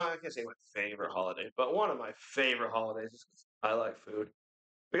can't say my favorite holiday, but one of my favorite holidays is 'cause I like food.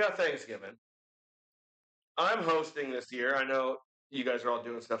 We got Thanksgiving. I'm hosting this year. I know you guys are all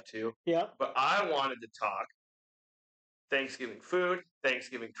doing stuff too, Yep. but I wanted to talk Thanksgiving food,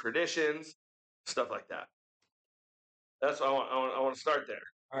 Thanksgiving traditions, stuff like that. That's what I want to start there.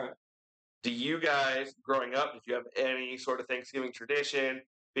 All right. Do you guys, growing up, did you have any sort of Thanksgiving tradition?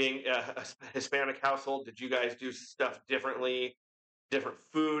 Being a Hispanic household, did you guys do stuff differently? Different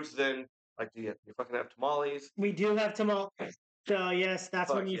foods than like do you fucking have tamales? We do have tamales. So yes, that's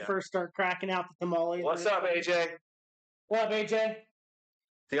when Fuck you yeah. first start cracking out the tamales. What's up, AJ? What up, AJ?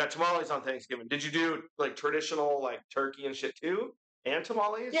 You got tamales on Thanksgiving. Did you do like traditional like turkey and shit too? And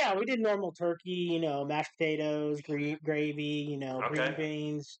tamales? Yeah, we did normal turkey, mashed potatoes, gravy, green Okay.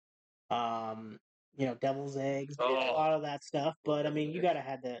 beans, um, devil's eggs, a Oh. lot of that stuff. But I mean, you gotta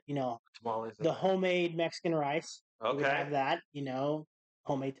have Tamales. the homemade Mexican rice. We would Okay. have that,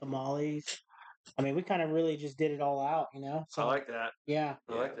 homemade tamales. I mean, we kind of really just did it all out, I So like that. yeah,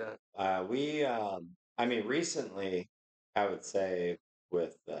 I like that. I mean, recently, I would say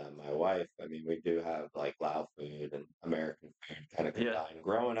with my wife, I mean, we do have like Lao food and American food kind of Yeah. combined.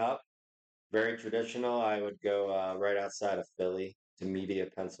 Growing up, very traditional. I would go right outside of Philly to Media,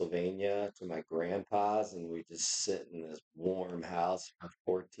 Pennsylvania, to my grandpa's, and we just sit in this warm house for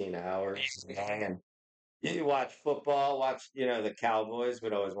 14 hours. And you watch football, the Cowboys.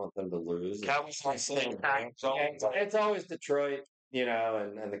 We'd always want them to lose. Cowboys are saying It's always Detroit,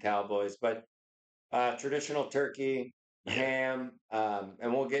 and the Cowboys. But traditional turkey, ham,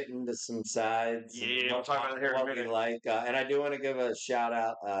 and we'll get into some sides. Yeah, we'll talk about it here in a what we minute. like. And I do want to give a shout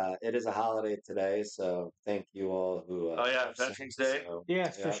out. It is a holiday today, so thank you all who. Oh yeah, Veterans Day. So,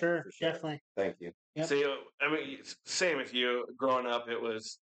 yes, yeah, for sure, definitely. Thank you. Yep. See, I mean, same with you. Growing up, it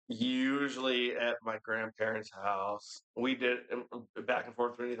was usually at my grandparents' house. We did back and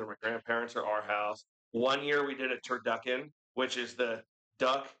forth between either my grandparents or our house. One year we did a turducken, which is the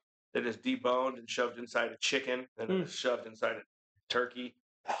duck that is deboned and shoved inside a chicken and then it's shoved inside a turkey.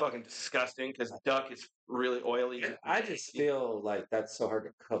 Fucking disgusting because duck is really oily. I just feel like that's so hard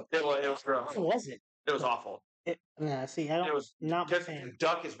to cook. It was gross. What was it? It was awful. See, I don't. It was not my because fan.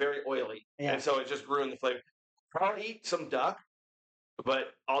 duck is very oily, Yeah. and so it just ruined the flavor. I'll eat some duck,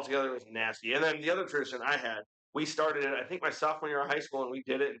 but altogether it was nasty. And then the other tradition I had, we started it, I think my sophomore year of high school, and we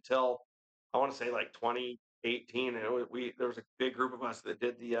did it until I want to say like 2018. And there was a big group of us that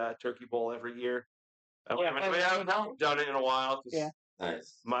did the turkey bowl every year. We haven't done it in a while because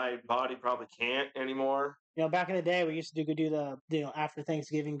Nice. my body probably can't anymore. Back in the day, we used to go do the after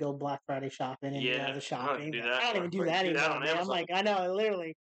Thanksgiving, go Black Friday shopping and do all the shopping. do that. I don't even do that anymore, man. I'm like, I know, I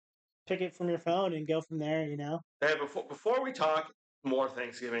literally pick it from your phone and go from there. Hey, before we talk more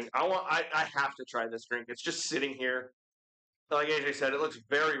Thanksgiving, I have to try this drink. It's just sitting here. Like AJ said, it looks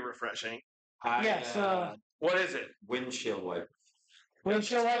very refreshing. Yes. What is it? Windshield wiper.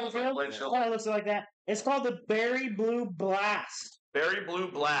 Windshield wiper? Windshield. Oh, it looks like that. It's called the Berry Blue Blast. Berry Blue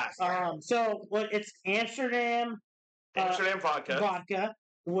Blast. So it's Amsterdam vodka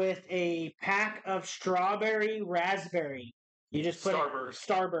with a pack of strawberry raspberry. You just put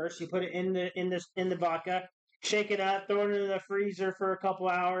Starburst. You put it in the vodka, shake it up, throw it in the freezer for a couple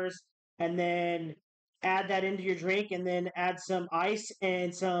hours, and then add that into your drink, and then add some ice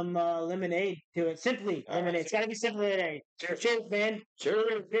and some lemonade to it. Simply lemonade. It's got to be simply lemonade. Cheers, man.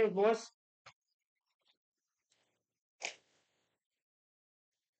 Cheers, boys.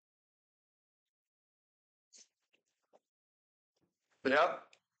 Yep.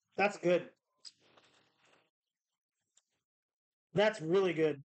 That's good. That's really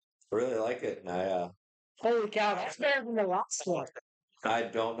good. I really like it, and I Holy cow, that's better than the last one. I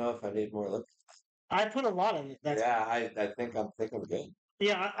don't know if I need more liquor. I put a lot in it. I think I'm good.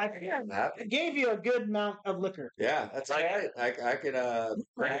 Yeah, I gave you a good amount of liquor. Yeah, that's right. I could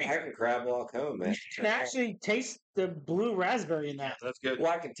crab walk home, man. You can actually taste the blue raspberry in that. That's good.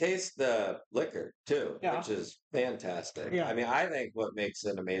 Well, I can taste the liquor too, Yeah. which is fantastic. Yeah. I mean, I think what makes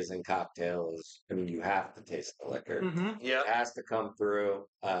an amazing cocktail is, you have to taste the liquor. Mm-hmm. Yeah, it has to come through.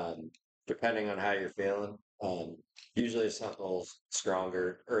 Depending on how you're feeling. Usually something a little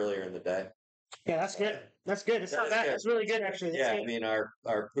stronger earlier in the day. Yeah, that's good. That's good. It's not bad. That's really good, actually. That's good. I mean, our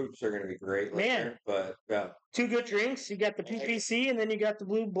poops are going to be great liquor, but two good drinks. You got the PPC, and then you got the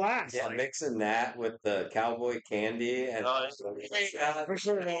Blue Blast. Yeah, mixing that with the cowboy candy, and for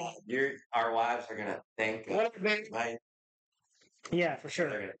sure, man. Our wives are going to thank us. Yeah, for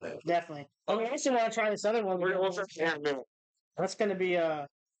sure. Definitely. I also want to try this other one. That's going to be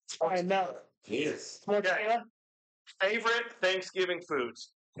probably milk. Jesus. Favorite Thanksgiving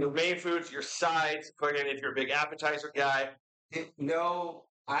foods? Your main foods, your sides. If you're a big appetizer guy. No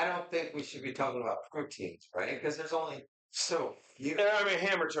I don't think we should be talking about proteins, right? Because there's only so few. Yeah, I mean,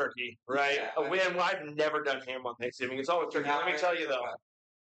 ham or turkey, right? Yeah, I've never done ham on Thanksgiving. It's always turkey. Let me tell you, though,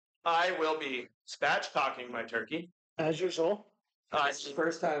 I will be spatchcocking my turkey. As usual. It's the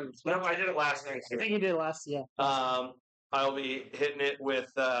first time. No, I did it last I Thanksgiving. think you did last, yeah. I'll be hitting it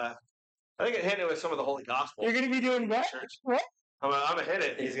with, I think I'm hitting it with some of the Holy Gospel. You're going to be doing what? What? I'm gonna hit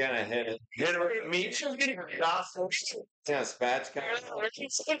it. He's gonna hit it. Hit it with meat. Gospel. Yeah, spatchcock.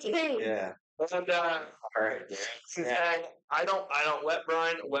 Yeah. And all right. Yeah. I don't wet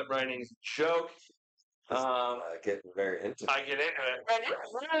brine. Wet brining is a joke. Getting very into it. I get into it.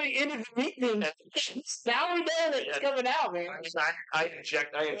 We're really into the meat thing. Now we know that it's coming out, man. I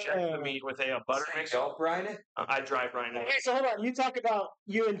inject the meat with a butter mix. Don't brine it? I dry brine it. Okay, so hold on. You talk about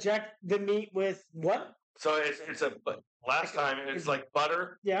you inject the meat with what? So it's last time it's like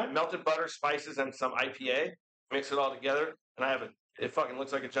butter, melted butter, spices, and some IPA. Mix it all together, and it fucking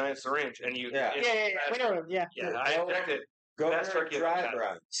looks like a giant syringe. And you Yeah, I inject it. Go over dry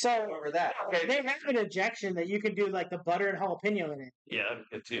brine. So over that. Okay. They have an injection that you can do like the butter and jalapeno in it. Yeah, that'd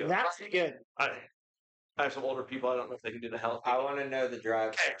be good too. That's good. I have some older people. I don't know if they can do the health. I want to know the dry.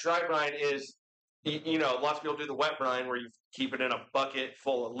 Okay, dry brine is, lots of people do the wet brine where you keep it in a bucket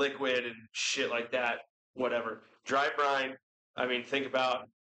full of liquid and shit like that. Whatever. Dry brine. I mean, think about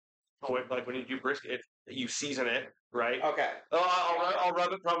like when you do brisket, you season it, right? Okay. I'll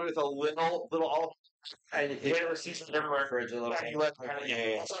rub it probably with a little olive. And you hit it, season it everywhere. Fridge a little.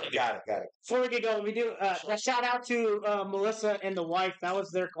 Yeah. Got it. Before we get going, we do a shout out to Melissa and the wife. That was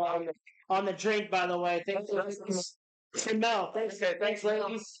their call on the drink, by the way. Thanks, no, thanks,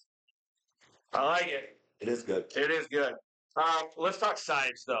 ladies. I like it. It is good. It is good. Let's talk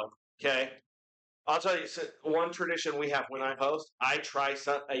sides, though. Okay. I'll tell you, one tradition we have when I host, I try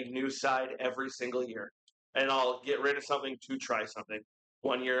a new side every single year. And I'll get rid of something to try something.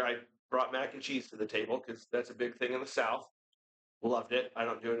 One year I brought mac and cheese to the table because that's a big thing in the South. Loved it. I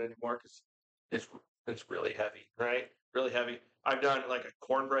don't do it anymore because it's really heavy, right? Really heavy. I've done like a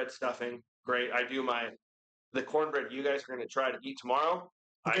cornbread stuffing. Great. I do the cornbread you guys are going to try to eat tomorrow.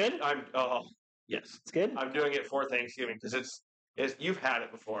 Good? Yes. It's good? I'm doing it for Thanksgiving because it's you've had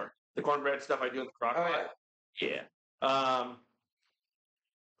it before. The cornbread stuff I do in the crock pot. Yeah.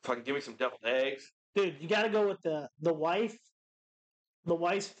 Fucking give me some deviled eggs. Dude, you got to go with the wife. The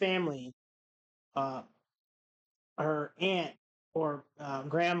wife's family, her aunt or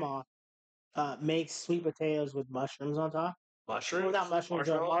grandma makes sweet potatoes with mushrooms on top. Mushrooms? Without mushrooms,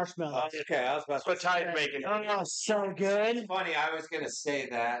 marshmallows. Okay, I was about to say. That's what Ty's making. Oh, so good. It's funny, I was going to say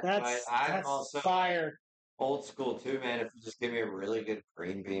that. That's also fire. Old school too, man. If you just give me a really good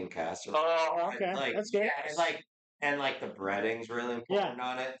green bean casserole. Oh, okay. That's good. And the breading's really important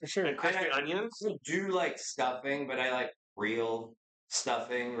on it. For sure. And crispy onions? I do like stuffing, but I like real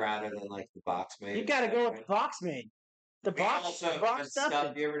stuffing rather than the box made. You got to go with the box made. The box stuffing.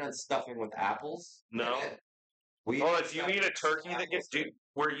 Have you ever done stuffing with apples? No. If you eat a turkey that gets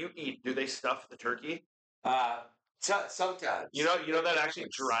where you eat, do they stuff the turkey? Sometimes. You know that actually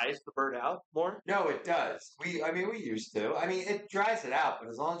dries the bird out more? No, it does. We used to. I mean, it dries it out, but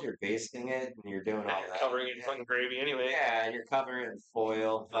as long as you're basting it and you're doing all that. Covering it in fucking gravy anyway. Yeah, and you're covering it in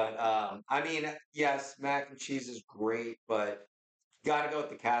foil. But, yes, mac and cheese is great, but you got to go with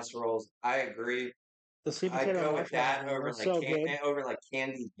the casseroles. I agree. The sweet potato I'd go with that over so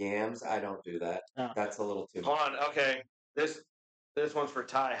candied yams. I don't do that. Oh. That's a little too much. Hold on. Okay. This one's for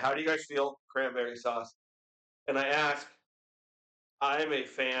Ty. How do you guys feel cranberry sauce? And I ask, I'm a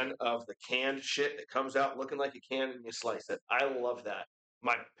fan of the canned shit that comes out looking like a can and you slice it. I love that.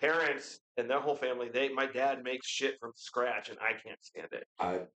 My parents and their whole family, my dad makes shit from scratch and I can't stand it.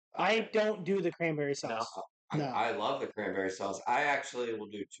 I don't do the cranberry sauce. No. I love the cranberry sauce. I actually will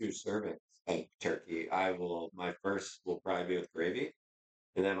do 2 servings of turkey. My first will probably be with gravy.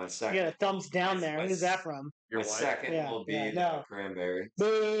 And then my second. You got a thumbs down there. Who's that from? My second will be cranberry.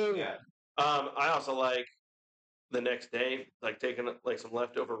 Boo! Yeah. I also like the next day, taking some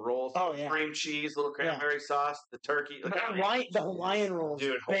leftover rolls. Oh, yeah. Cream cheese, little cranberry sauce, the turkey. The Hawaiian rolls.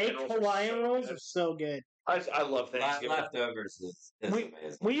 Dude, baked Hawaiian rolls are so good. I love Thanksgiving. Leftovers is amazing.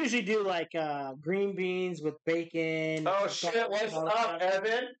 We usually do green beans with bacon. Oh shit! What's up,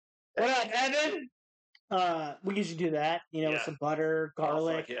 Evan? What up, Evan? We usually do that, with some butter,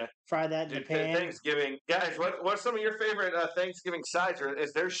 garlic, fry that in the pan. Thanksgiving, guys. What's some of your favorite Thanksgiving sides? Or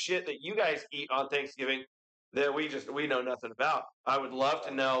is there shit that you guys eat on Thanksgiving that we know nothing about? I would love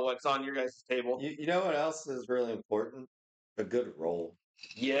to know what's on your guys' table. You know what else is really important? A good roll.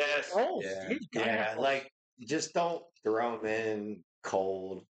 Yes. Rolls. Yeah. Just don't throw them in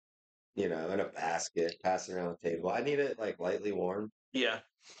cold, in a basket, pass it around the table. I need it lightly warm. Yeah.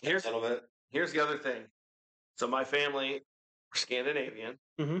 Here's the other thing. So my family, we're Scandinavian.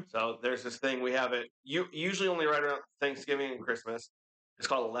 Mm-hmm. So there's this thing we have it. Usually only right around Thanksgiving and Christmas. It's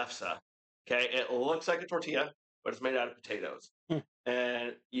called a lefse. Okay, it looks like a tortilla, but it's made out of potatoes,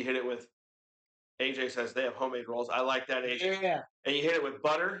 and you hit it with. AJ says they have homemade rolls. I like that, AJ. Yeah. And you hit it with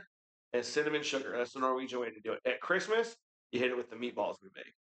butter and cinnamon sugar. That's the Norwegian way to do it. At Christmas, you hit it with the meatballs we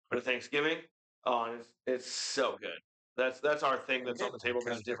make. But at Thanksgiving, it's so good. That's our thing that's on the table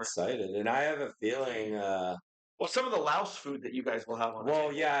that's different. Excited, and I have a feeling. Well, some of the Laos food that you guys will have on.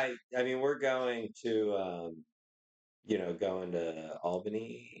 Well, yeah, I mean, we're going to, going to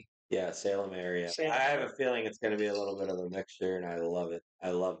Albany, Salem area. I have a feeling it's going to be a little bit of a mixture, and I love it.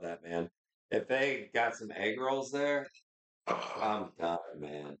 I love that, man. If they got some egg rolls there, I'm done,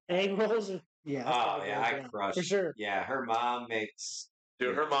 man. Egg rolls, yeah. Oh yeah, I crush for sure. Yeah, her mom makes.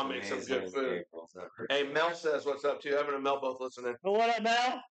 Dude, her mom makes some good food. Hey, Mel says, "What's up, too?" Evan and Mel both listening. Well, what up,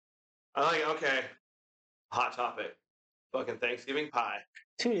 Mel? I like. Okay, hot topic. Fucking Thanksgiving pie.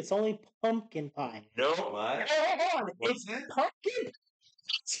 Dude, it's only pumpkin pie. No, what? Hold on. It's pumpkin.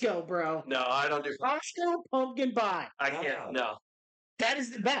 Let's go, bro. No, I don't do Costco pumpkin pie. I can't. No. That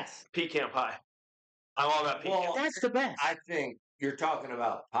is the best. Pecan pie. I'm all about pecan. Well, that's the best. I think you're talking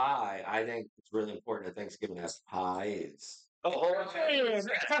about pie. I think it's really important at Thanksgiving to have pies. Oh, hold on. We're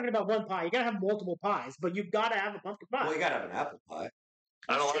talking about one pie. You gotta have multiple pies, but you've gotta have a pumpkin pie. Well, you gotta have an apple pie.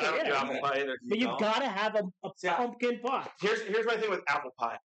 I don't do apple pie either. But you've gotta have a pumpkin pie. Here's my thing with apple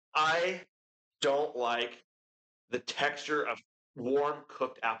pie. I don't like the texture of warm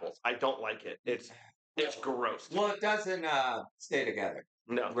cooked apples. I don't like it. It's gross. Well, it doesn't stay together.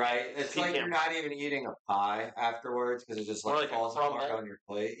 No. Right? It's like you're not even eating a pie afterwards because it just like falls apart on your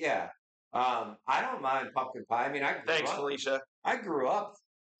plate. Yeah. I don't mind pumpkin pie. I mean, Felicia. I grew up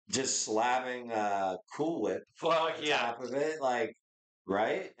just slapping Cool Whip on top of it, like,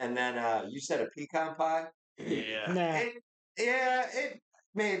 right? And then you said a pecan pie? Yeah.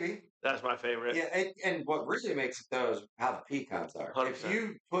 Maybe. That's my favorite. Yeah, and what really makes it, though, is how the pecans are. 100%. If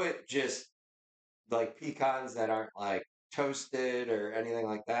you put just, like, pecans that aren't, like, toasted or anything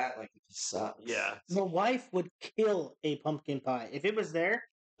like that, like, it just sucks. Yeah. The wife would kill a pumpkin pie. If it was there,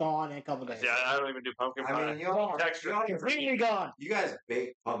 gone in a couple days. Yeah, I don't even do pumpkin pie. I mean, y'all completely gone. You guys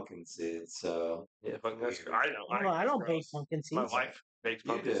bake pumpkin seeds, so. Yeah, pumpkin seeds. I know. I don't bake pumpkin seeds. My wife bakes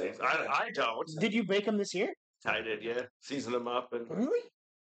pumpkin seeds. I don't. Did you bake them this year? I did, yeah. Season them up. And really?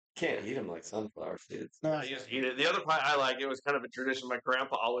 Can't eat them like sunflower seeds. No, you just eat it. The other pie I like, it was kind of a tradition. My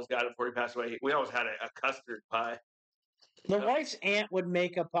grandpa always got it before he passed away. We always had a custard pie. The wife's aunt would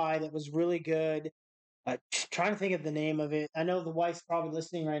make a pie that was really good. Trying to think of the name of it. I know the wife's probably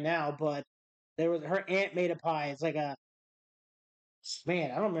listening right now, but her aunt made a pie. It's like I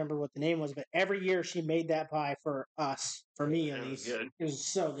don't remember what the name was, but every year she made that pie for us, for me at least. It was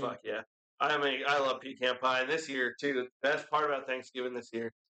so good. Fuck yeah. I love pecan pie. And this year, too, the best part about Thanksgiving this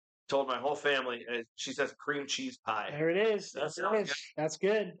year, told my whole family, she says cream cheese pie. There it is. That's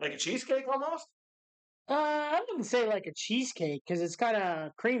good. Like a cheesecake almost? I wouldn't say like a cheesecake because it's kind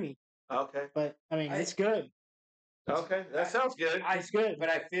of creamy. Okay. But, I mean, it's good. Okay, that sounds good. It's good. But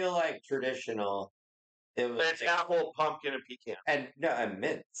I feel like traditional. It's apple, pumpkin, and pecan. And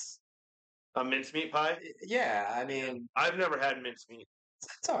mince. A mincemeat pie? Yeah, I mean. I've never had mincemeat.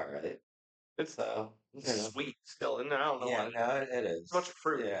 It's all right. It's sweet still, and I don't know why. No, it is. It's a bunch of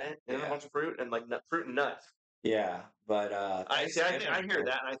fruit, a bunch of fruit and like fruit and nuts. Yeah, but I hear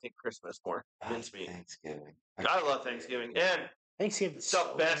that, and I think Christmas more mincemeat. Thanksgiving. I love Thanksgiving, and Thanksgiving's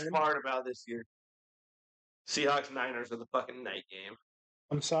the best part about this year. Seahawks Niners are the fucking night game.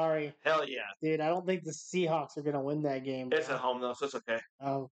 I'm sorry. Hell yeah, dude. I don't think the Seahawks are gonna win that game. It's at home though, so it's okay.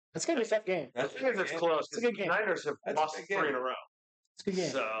 Oh, it's gonna be a tough game. It's close. It's a good game. Niners have lost 3 in a row. It's a good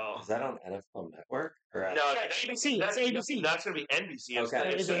game. So is that on NFL Network? Or no, ABC. That's ABC. That's going to be NBC.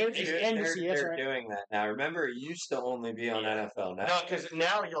 Okay, it's NBC. That's they're right. doing that now. Remember, it used to only be on NFL Network. No, because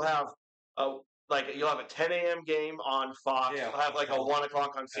now you'll have you'll have a 10 a.m. game on Fox. Yeah, you'll have like a 1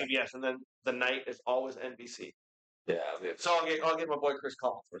 o'clock on CBS, and then the night is always NBC. Yeah. So I'll get my boy Chris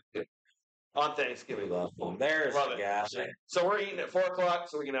Collinsworth on Thanksgiving. There's Love the gas. So we're eating at 4 o'clock,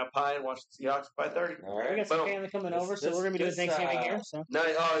 so we can have pie and watch the Seahawks at 5:30. All right. We got some family coming over, so we're gonna be doing Thanksgiving here. So. No,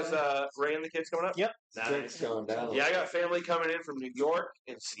 is Ray and the kids coming up? Yep. Nice. Going down. Yeah, I got family coming in from New York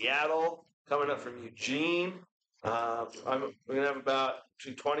and Seattle, coming up from Eugene. We're gonna have about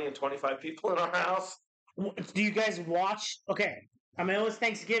between 20 and 25 people in our house. Do you guys watch? Okay, I mean, it was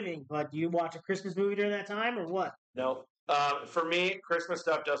Thanksgiving, but do you watch a Christmas movie during that time or what? No. For me, Christmas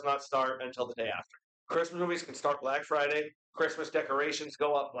stuff does not start until the day after. Christmas movies can start Black Friday. Christmas decorations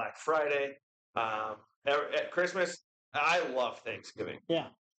go up Black Friday. At Christmas, I love Thanksgiving. Yeah.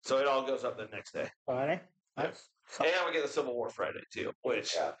 So it all goes up the next day. Friday. Yes. And we get the Civil War Friday too,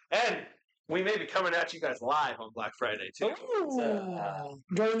 and we may be coming at you guys live on Black Friday too.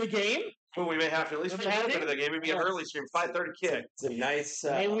 During the game? Well, we may have to at least for a little bit of the game. Maybe an early stream, 5:30 kick. It's a nice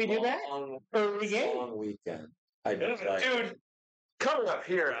maybe we do that early game. Long weekend. Dude, coming up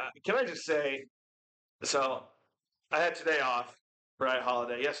here, can I just say? So I had today off, right?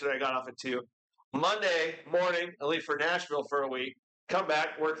 Holiday. Yesterday I got off at 2. Monday morning, I leave for Nashville for a week. Come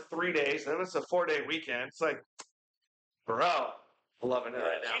back, work 3 days, then it's a 4-day weekend. It's like, bro, loving it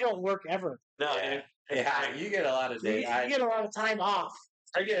right now. You don't work ever. No, dude. Yeah, you get a lot of days. You get a lot of time off.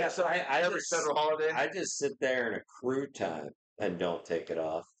 I get every federal holiday. I just sit there in accrue time and don't take it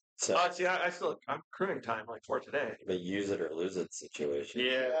off. So see, I'm accruing time like for today. But use it or lose it situation.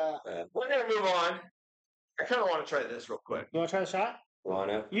 Yeah. We're gonna move on. I kind of want to try this real quick. You want to try the shot?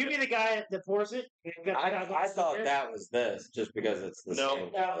 Wanna? You be the guy that pours it. I thought that was this, just because it's the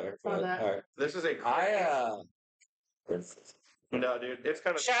same color. All right. This is a. No, dude, it's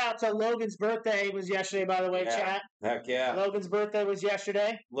kind of. Shout out to Logan's birthday was yesterday, by the way, chat. Heck yeah. Logan's birthday was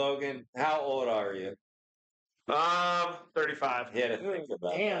yesterday. Logan, how old are you? 35. He had to think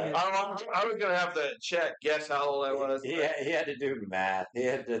about that. I was gonna have the chat guess how old I was. He had to do math. He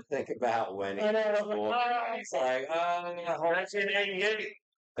had to think about when he was born. It's like, 1988.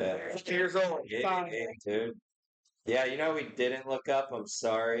 50 years old. Yeah, dude. Yeah, you know we didn't look up. I'm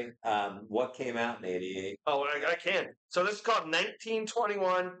sorry. What came out in '88? Oh, I can. So this is called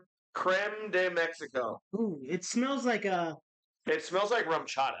 1921 Creme de Mexico. Ooh, it smells like a. It smells like rum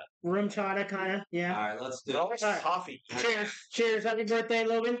chata. Rum chata, kind of. Yeah. All right, let's do it. Right. Coffee. Cheers. Cheers. Happy birthday,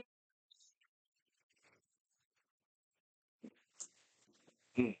 Logan.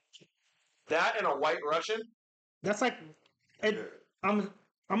 That and a White Russian. That's like. I'm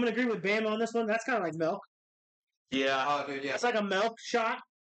gonna agree with Bam on this one. That's kind of like milk. Yeah. Oh, dude, yeah. It's like a milk shot.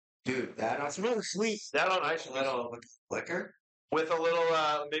 Dude, that's really sweet. That on ice, a little liquor with a little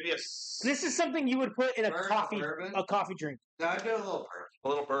maybe a. This is something you would put in a coffee drink. No, I do a little bourbon. A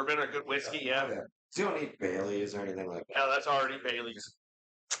little bourbon or good whiskey, yeah. So you don't need Baileys or anything like that. Yeah, that's already Baileys.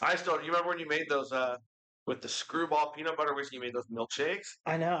 You remember when you made those with the screwball peanut butter whiskey? You made those milkshakes.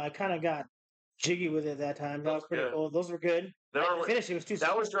 I know. I kind of got jiggy with it that time. That was pretty cool. Those were good. Finished. It was too.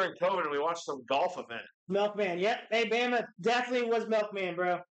 That was during COVID, and we watched some golf event. Milkman. Yep. Hey, Bama definitely was Milkman,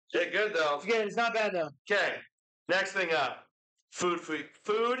 bro. Yeah, good though. It's good. It's not bad though. Okay. Next thing up, food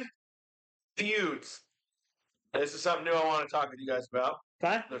feuds. This is something new I want to talk with you guys about.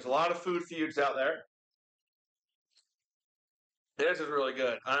 Okay. There's a lot of food feuds out there. This is really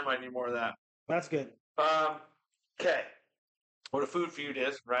good. I might need more of that. That's good. Okay. What a food feud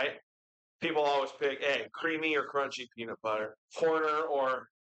is, right? People always pick, creamy or crunchy peanut butter, corner or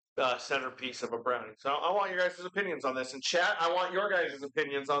centerpiece of a brownie. So I want your guys' opinions on this. And chat, I want your guys'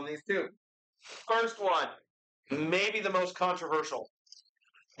 opinions on these too. First one, maybe the most controversial.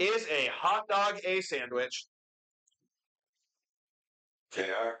 Is a hot dog a sandwich?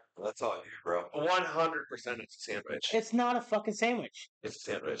 JR, that's all you, bro. 100% it's a sandwich. It's not a fucking sandwich. It's a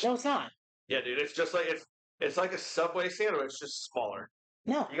sandwich. No, it's not. Yeah, dude. It's just like it's like a Subway sandwich, just smaller.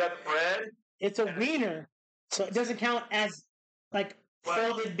 No. You got the bread. It's a wiener, so it doesn't count as like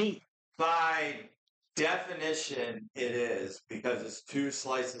folded meat. By definition, it is because it's 2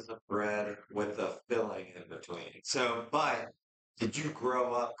 slices of bread with a filling in between. So, but did you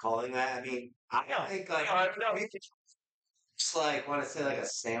grow up calling that? I mean, I think like it's like when I say like a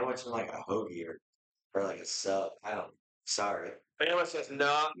sandwich and like a hoagie or like a sub. I don't. Sorry. Bama says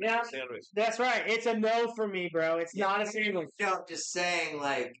no. Yeah, sandwich. That's right. It's a no for me, bro. It's not a sandwich. No, I'm just saying,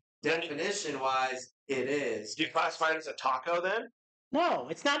 like definition wise, it is. Do you classify it as a taco then? No,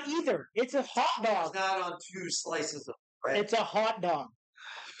 it's not either. It's a hot dog. It's not on 2 slices of bread. It's a hot dog.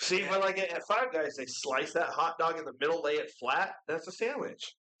 See, but like at Five Guys, they slice that hot dog in the middle, lay it flat. That's a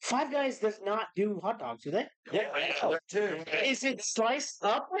sandwich. Five Guys does not do hot dogs, do they? Yeah, too. Is it sliced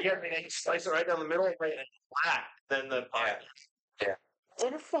up? Yeah, they slice it right down the middle, lay it flat. Then the pie. Yeah.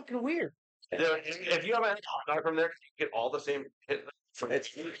 They're fucking weird. If you have a hot dog from there, you get all the same.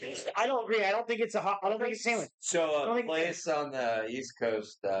 I don't agree. I don't think it's I don't think it's a sandwich. So a place on the East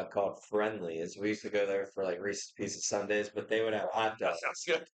Coast called Friendly's. We used to go there for like Reese's Pieces Sundays, but they would have hot dogs. That sounds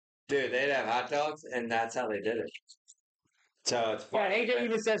good. Dude, they'd have hot dogs, and that's how they did it. So it's fun. Yeah, AJ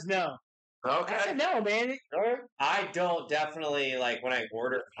even says no. Okay. I said no, man. I don't definitely like when I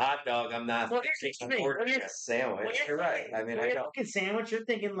order a hot dog. I'm not ordering a sandwich. You're right. I mean, I don't. Thinking sandwich. You're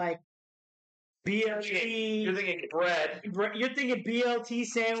thinking like BLT. You're thinking bread. You're thinking BLT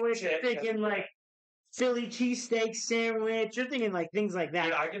sandwich. You're thinking like Philly cheesesteak sandwich. You're thinking like things like that.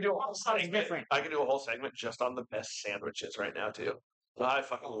 Dude, I can do a whole segment. Different. I can do a whole segment just on the best sandwiches right now too. I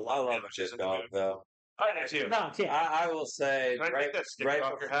fucking love sandwiches. Dog though. I do too. Dogs, yeah. I will say Can I take that stick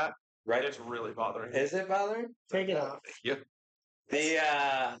off your hat? Right, it's really bothering me. Is it bothering? Take it off.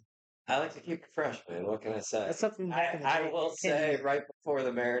 Yeah. I like to keep it fresh, man. What can I say? That's something. I will say right before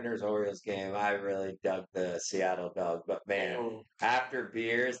the Mariners Orioles game, I really dug the Seattle dog. But man, after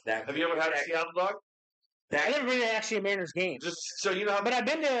beers, have you ever had a Seattle dog? I never been to actually a Mariners game. Just so you know, but I've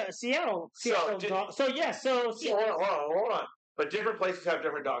been to Seattle. Dog. So yeah, hold on. But different places have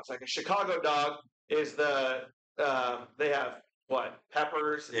different dogs. Like a Chicago dog is they have what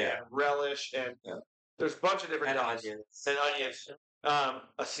peppers, and relish, and there's a bunch of different dogs and onions.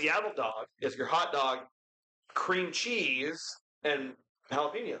 A Seattle dog is your hot dog, cream cheese, and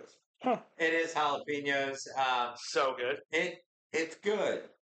jalapenos. Huh. It is jalapenos. So good. It's good.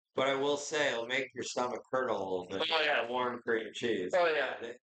 But I will say, it'll make your stomach hurt a little bit. Oh, yeah. Warm cream cheese. Oh, yeah.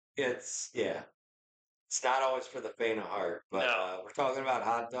 It's not always for the faint of heart. But we're talking about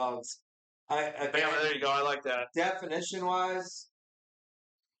hot dogs. There you go. I like that. Definition-wise,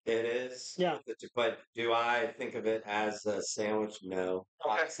 it is. Yeah. But do I think of it as a sandwich? No.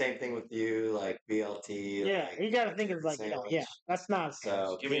 Okay. Same thing with you, like BLT. Yeah, like, you got to think of like, that's not.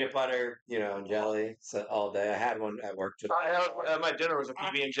 So peanut butter, and jelly all day. I had one at work today. My dinner was a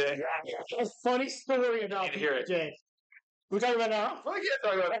PB&J. A funny story about PB&J. We're talking about now? Well, yeah,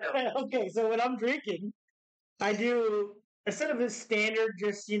 talking about now. Okay, so when I'm drinking, I do, instead of the standard,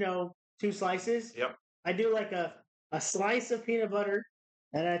 just, 2 slices. Yep. I do like a slice of peanut butter,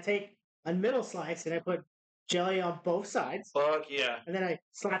 and I take a middle slice, and I put jelly on both sides. Fuck yeah. And then I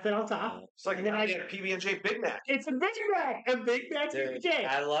slap it on top. It's like a PB&J Big Mac. It's a Big Mac. A Big Mac PB&J.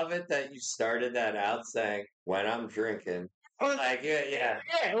 I love it that you started that out saying, when I'm drinking. Like, like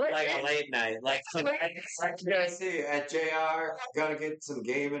a late night. Like, I see at JR, gotta get some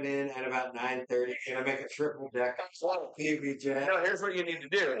gaming in at about 9:30. Gonna make a triple deck PB&J. Here's what you need to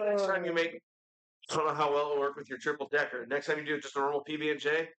do. Next time you make, I don't know how well it'll work with your triple decker. Next time you do just a normal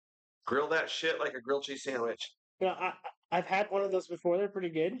PB&J, grill that shit like a grilled cheese sandwich. Yeah, I've had one of those before. They're pretty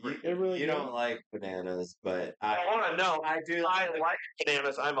good. They're really good. You don't like bananas, but I want to know. I do. I like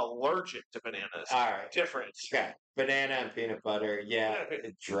bananas. I'm allergic to bananas. All right. Difference. Okay. Banana and peanut butter. Yeah,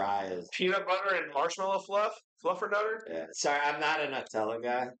 it's dry as. Peanut butter and marshmallow fluff? Fluffer nutter? Yeah. Sorry, I'm not a Nutella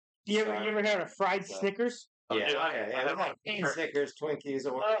guy. You ever had a fried Snickers? Yeah. I like Snickers,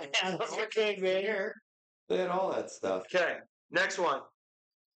 Twinkies, or okay, man. They had all that stuff. Okay. Next one.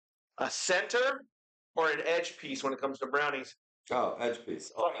 A center or an edge piece when it comes to brownies? Oh, edge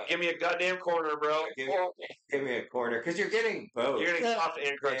piece. Give me a goddamn corner, bro. Give me a corner, because you're getting both. You're getting soft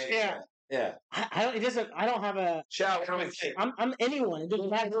and crunchy. Yeah. I don't have a. Chow, I'm anyone. It doesn't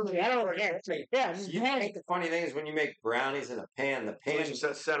matter. I don't care. Yeah. You think the funny thing is when you make brownies in a pan, the pan just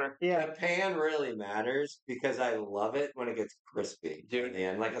that center. Yeah. The pan really matters because I love it when it gets crispy. Dude,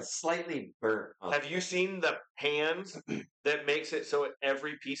 and like a slightly burnt. Have you seen the pans that makes it so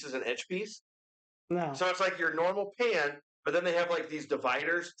every piece is an edge piece? No. So it's like your normal pan, but then they have like these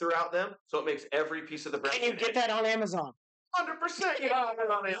dividers throughout them, so it makes every piece of the brownie. Can you get that on Amazon? 100%. You know,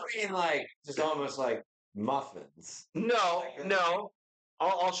 I mean, like just almost like muffins. No.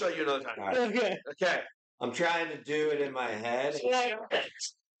 I'll show you another time. Right. Okay. I'm trying to do it in my head. No,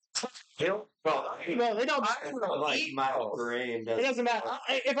 they don't. Like my brain doesn't. It doesn't matter.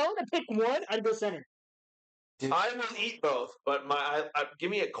 If I want to pick one, I'd go center. I will eat both, but give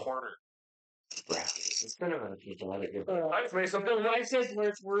me a corner. It's kind of a good. Something nice says where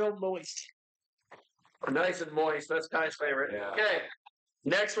it's real moist. Nice and moist. That's Kai's favorite. Yeah. Okay.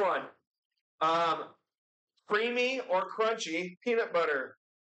 Next one. Creamy or crunchy peanut butter?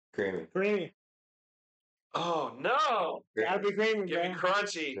 Creamy. Oh no! Gotta be creamy. Give me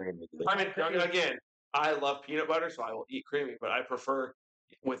crunchy. Creamy. I mean, again, I love peanut butter, so I will eat creamy, but I prefer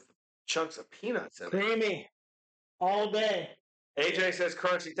with chunks of peanuts in it. Creamy. All day. AJ says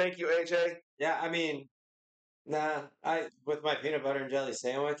crunchy. Thank you, AJ. Yeah, I mean, nah. With my peanut butter and jelly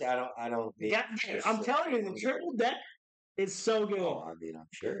sandwich, I don't need. Yeah, I'm telling you, the triple deck is so good. Oh, I mean, I'm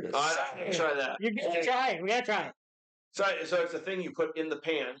sure it is. I try that. You gotta try it. We gotta try it. So it's a thing you put in the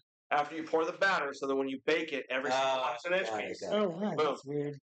pan after you pour the batter, so that when you bake it, every single one's an edge piece. Oh, wow, that's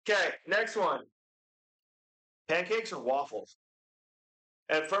weird. Okay, next one. Pancakes or waffles?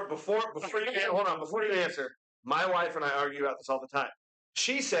 And before you answer, my wife and I argue about this all the time.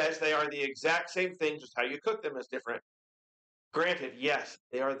 She says they are the exact same thing, just how you cook them is different. Granted, yes,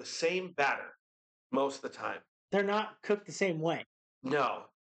 they are the same batter most of the time. They're not cooked the same way. No.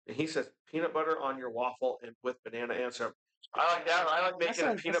 And he says peanut butter on your waffle and with banana and syrup. I like that. I like making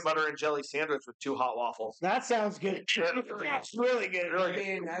a peanut butter and jelly sandwich with 2 hot waffles. That sounds good. That's really good. I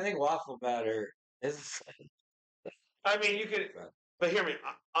mean, I think waffle batter is. I mean, you could, but hear me.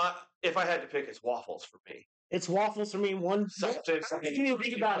 If I had to pick, it's waffles for me. It's waffles for me. One. Something You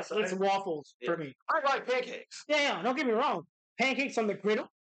think about it. It's waffles for me. I like pancakes. Yeah, don't get me wrong. Pancakes on the griddle.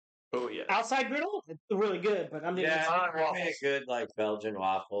 Oh yeah. Outside griddle, it's really good. But I'm I made a good like Belgian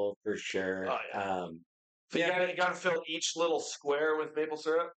waffle for sure. Oh, yeah. So you gotta fill each little square with maple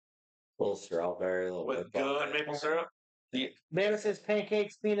syrup. Little strawberry, little with good maple syrup. Bama says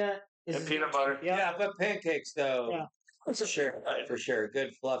pancakes, peanut, and peanut butter. Yeah, but pancakes though. Yeah. For sure.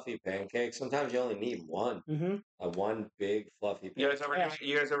 Good fluffy pancakes. Sometimes you only need one. Mm-hmm. One big fluffy pancake.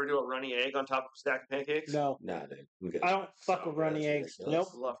 You guys ever do a runny egg on top of a stack of pancakes? No. Nah, dude. I don't fuck with runny eggs. Nope.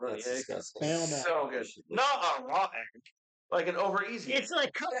 Love runny eggs. Hell no. So good. Not a raw egg. Like an over easy. It's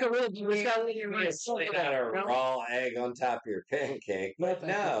like cooked already. It's not a raw egg on top of your pancake. But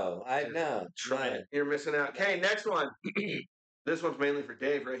no, I know. You're missing out. Okay, next one. This one's mainly for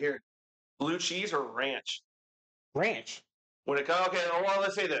Dave right here. Blue cheese or ranch? Ranch. When it comes, okay, well,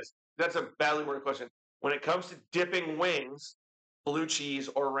 let's say this. That's a badly worded question. When it comes to dipping wings, blue cheese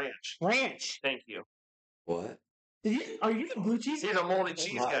or ranch? Ranch. Thank you. What? Are you a blue cheese? He's a moldy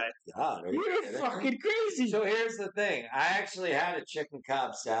cheese guy. God, You're fucking crazy. So here's the thing. I actually had a chicken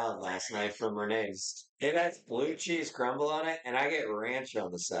Cobb salad last night from Renee's. It has blue cheese crumble on it, and I get ranch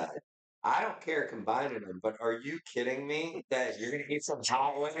on the side. I don't care combining them, but are you kidding me that you're going to eat some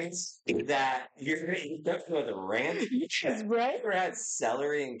hot wings that you're going to eat them with ranch? Yes, right? You ever had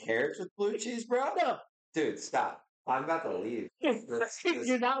celery and carrots with blue cheese, bro? No. Dude, stop. I'm about to leave.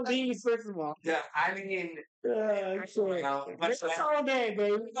 You're not leaving, first of all. Yeah, I mean, sorry. It's all day,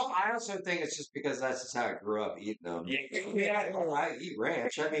 baby. No, I also think it's just because that's just how I grew up eating them. Yeah, I eat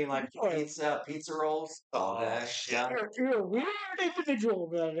ranch. I mean, like pizza rolls, all that. You're a weird individual,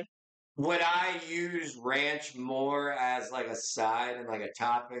 brother. Would I use ranch more as like a side and like a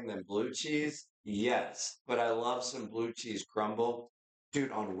topping than blue cheese? Yes, but I love some blue cheese crumble.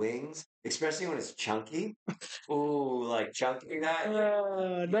 Dude, on wings, especially when it's chunky. Ooh, like chunky that. No,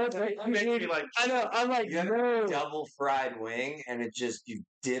 I know. I'm like, you have no. A double fried wing, and it just you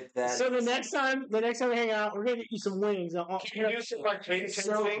dip that. So the next time we hang out, we're gonna get you some wings. I'm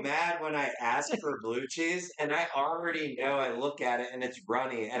so mad when I ask for blue cheese, and I already know. I look at it, and it's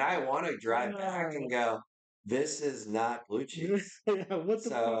runny, and I want to drive back and go. This is not blue cheese. What the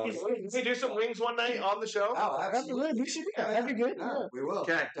fuck is Can we do some wings one night on the show? Oh, absolutely. We should. That'd be good. No, we will.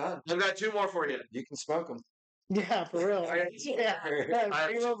 Okay, done. I've got 2 more for you. You can smoke them. Yeah, for real. I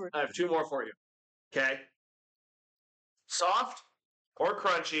have 2 more for you. Okay. Soft or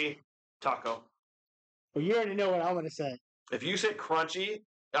crunchy taco? Well, you already know what I'm gonna say. If you say crunchy,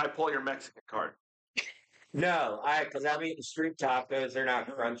 I pull your Mexican card. No, because I'm eating street tacos. They're not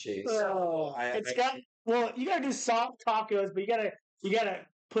crunchy. So you gotta do soft tacos, but you gotta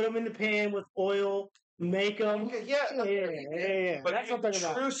put them in the pan with oil, make them. Okay, yeah. But that's what I'm talking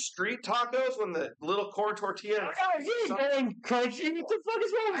about. True street tacos when the little corn tortilla. You ain't crunchy. What the fuck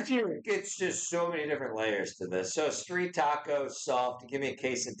is wrong with you? It's just so many different layers to this. So street tacos, soft. Give me a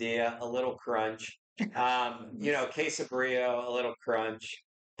quesadilla, a little crunch. Queso brio, a little crunch.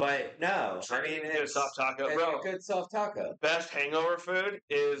 But no, I mean it's a soft taco, it's bro. A good soft taco. Best hangover food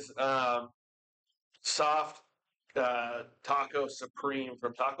is soft taco supreme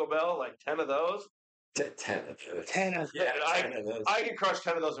from Taco Bell. Like 10 of those. 10 of those. 10 of those. Yeah, I can crush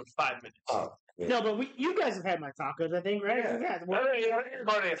 10 of those in 5 minutes. Oh. Yeah. No, but you guys have had my tacos, I think, right? Yeah.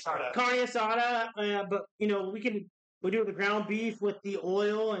 Carne asada. But we do the ground beef with the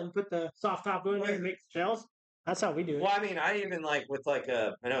oil and put the soft taco in there and make the shells. That's how we do it. Well, I mean, I even like with I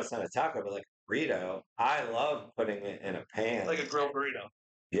know it's not a taco, but like a burrito, I love putting it in a pan. Like a grilled burrito.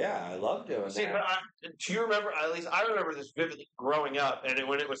 Yeah, I love doing that. But do you remember, at least I remember this vividly growing up, and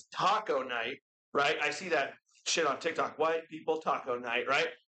when it was taco night, right? I see that shit on TikTok, white people taco night, right?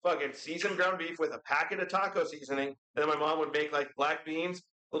 Fucking seasoned ground beef with a packet of taco seasoning, and then my mom would make like black beans,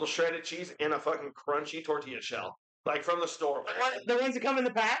 little shredded cheese, and a fucking crunchy tortilla shell. Like from the store. The ones that come in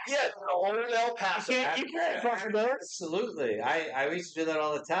the packs? Yeah, the El Paso. You can't fuck with those. Absolutely. I used to do that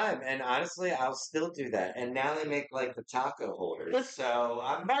all the time. And honestly, I'll still do that. And now they make like the taco holders.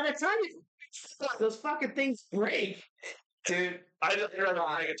 By the time those fucking things break. Dude, I just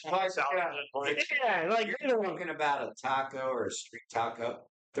like a toss out at that point. Yeah, like you're talking about a taco or a street taco.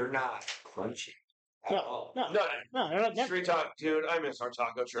 They're not crunchy. No. Street taco, dude. I miss our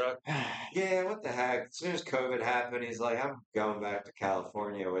taco truck. Yeah, what the heck? As soon as COVID happened, he's like, "I'm going back to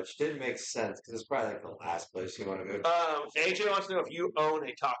California," which didn't make sense because it's probably like the last place you want to go. AJ wants to know if you own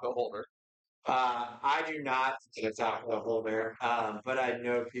a taco holder. I do not take a taco holder, but I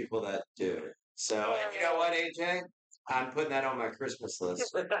know people that do. So, and you know what, AJ? I'm putting that on my Christmas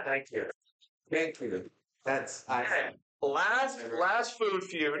list. Thank you. Thank you. That's Last food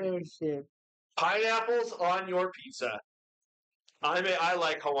feud. Oh shit! Pineapples on your pizza. I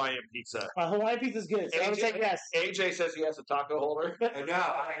like Hawaiian pizza. Hawaiian pizza's good. So I would say yes. AJ says he has a taco holder. no,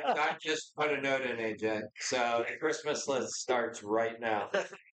 I just put a note in, AJ. So the Christmas list starts right now.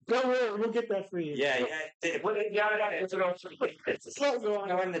 Don't worry, we'll get that for you. Yeah. Go in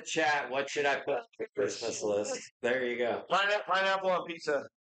the chat. What should I put on the Christmas list? There you go. Pineapple on pizza.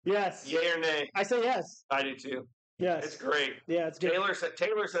 Yes. Yay or nay? I say yes. I do too. Yes. It's great. Yeah, it's good.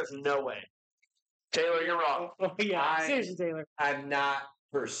 Taylor says no way. Taylor, you're wrong. Oh yeah, seriously, Taylor. I'm not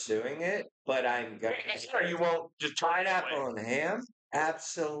pursuing it, but I'm going. You won't just pineapple and ham.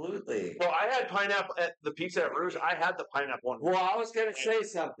 Absolutely. Well, I had pineapple at the pizza at Rouge. I had the pineapple one. Well, I was going to say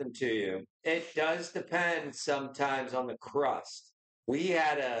something to you. It does depend sometimes on the crust. We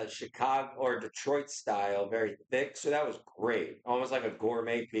had a Chicago or Detroit style, very thick, so that was great. Almost like a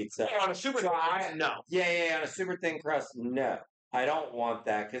gourmet pizza. Yeah, on a super thin crust, no. Yeah, on a super thin crust, no. I don't want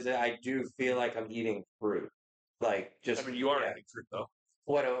that because I do feel like I'm eating fruit. Like just. I mean, you are eating fruit though.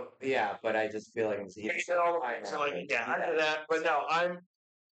 Yeah, but I just feel like I'm eating. So like, yeah, I did that, but no, I'm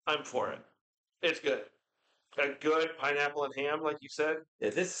for it. It's good. A good pineapple and ham, like you said.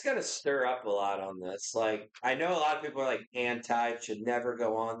 Yeah, this is gonna stir up a lot on this. Like, I know a lot of people are like anti, should never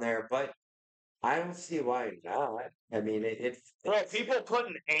go on there, but I don't see why not. I mean, well, people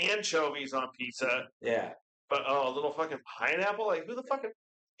putting anchovies on pizza. Yeah. But a little fucking pineapple? Like,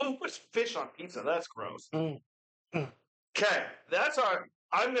 who puts fish on pizza? That's gross. Okay, that's our.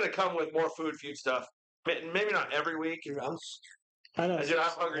 I'm gonna come with more food feud stuff. Maybe not every week. I know. I'm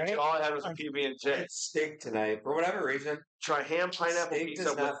hungry. Right? All I had was a PB and J. Steak tonight for whatever reason. Try ham pineapple steak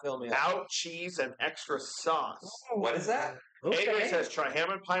pizza without cheese and extra sauce. Oh, what is that? Okay. AJ says try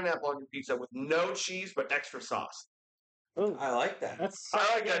ham and pineapple on your pizza with no cheese but extra sauce. Ooh, I like that.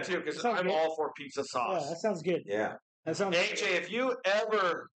 I like that too because I'm all for pizza sauce. Yeah, that sounds good. Yeah, that sounds. AJ, good. If you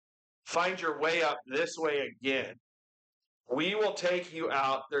ever find your way up this way again, we will take you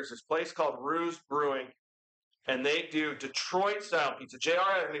out. There's this place called Rouge Brewing, and they do Detroit style pizza. JR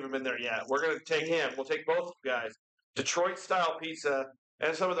hasn't even been there yet. We're going to take him. We'll take both of you guys. Detroit style pizza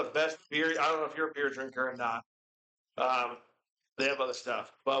and some of the best beer. I don't know if you're a beer drinker or not. They have other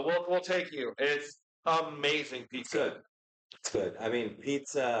stuff, but we'll take you. It's amazing pizza. It's good. I mean,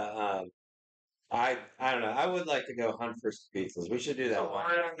 pizza. I don't know. I would like to go hunt for some pizzas. We should do that one.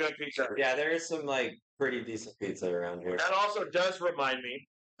 Good pizza. Yeah, there is some like pretty decent pizza around here. That also does remind me.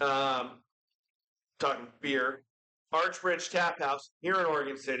 Talking beer, Archbridge Tap House here in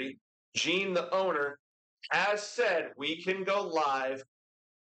Oregon City. Gene, the owner, has said we can go live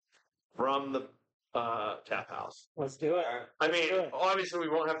from the tap house. Let's do it. I mean, obviously we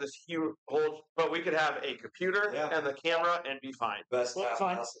won't have this huge hold, but we could have a computer and the camera and be fine. Best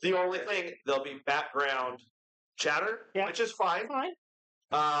fine. The only thing, there'll be background chatter, which is fine.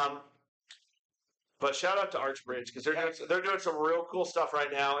 But shout out to Archbridge because they're doing some real cool stuff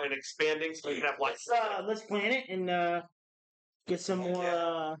right now and expanding so you can have lights. Let's plan it and get some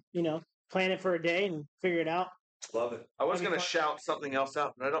more. Plan it for a day and figure it out. Love it. I was going to shout something else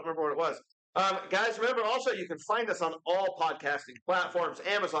out, but I don't remember what it was. Guys, remember also you can find us on all podcasting platforms: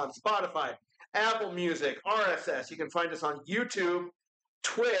 Amazon, Spotify, Apple Music, RSS. You can find us on YouTube,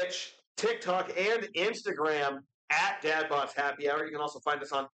 Twitch, TikTok, and Instagram at Dad Bods Happy Hour. You can also find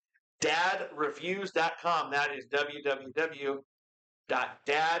us on dadreviews.com. That is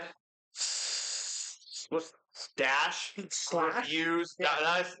www.dad-reviews.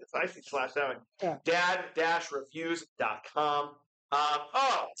 I see slash that one. Yeah. Dad-reviews.com. I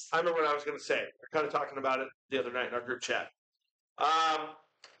remember what I was going to say. We're kind of talking about it the other night in our group chat.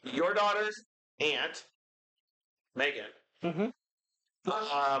 Your daughter's aunt, Megan,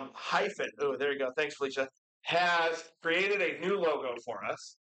 hyphen, oh, there you go. Thanks, Felicia, has created a new logo for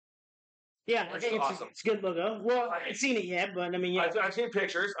us. Yeah, I think awesome. It's a good logo. Well, I haven't seen it yet, but I mean, yeah. I've seen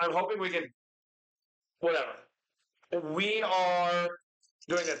pictures. I'm hoping we can, whatever. We are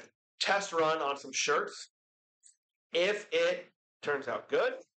doing a test run on some shirts. If it turns out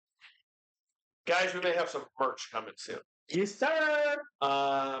good, guys, we may have some merch coming soon. Yes, sir.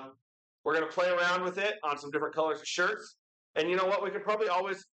 We're going to play around with it on some different colors of shirts. And you know what? We could probably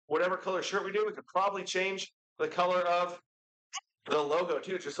always, whatever color shirt we do, we could probably change the color of the logo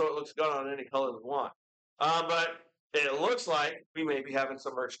too, just so it looks good on any color we want. But it looks like we may be having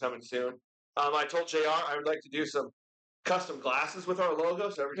some merch coming soon. I told JR I would like to do some custom glasses with our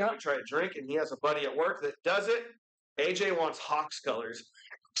logo, so every time we try a drink, and he has a buddy at work that does it. AJ wants Hawks colors.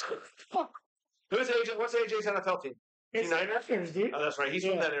 Who's AJ? What's AJ's NFL team? It's Niners, dude. Oh, that's right. He's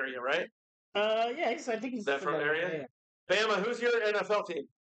from that area, right? Yeah, I think he's from that area. Yeah. Bama, who's your NFL team?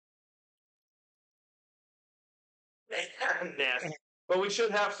 Nasty. But we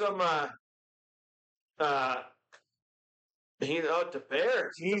should have some. The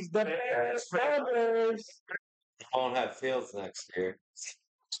Bears. He's the Bears. He won't have Fields next year.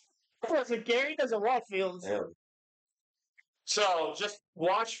 Gary doesn't want Fields. Yeah. So just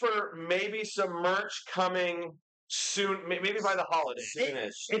watch for maybe some merch coming soon, maybe by the holidays.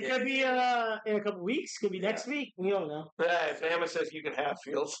 It could be in a couple weeks. Could be next week. We don't know. Hey, Bama says you can have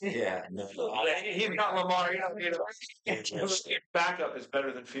Fields. Yeah, no. He's not Lamar. You don't need him. Backup is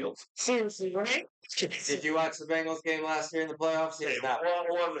better than Fields. Seriously, right? Did you watch the Bengals game last year in the playoffs? Hey,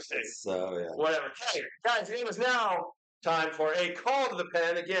 one mistake. So yeah. Whatever. Hey, guys, it is now time for a call to the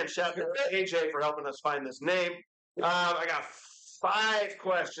pen. Again, shout out to AJ for helping us find this name. I got 5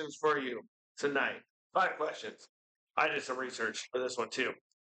 questions for you tonight. 5 questions. I did some research for this one too.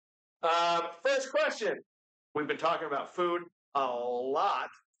 First question. We've been talking about food a lot.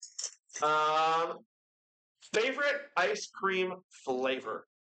 Favorite ice cream flavor?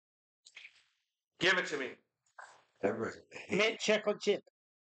 Give it to me. Mint chocolate chip.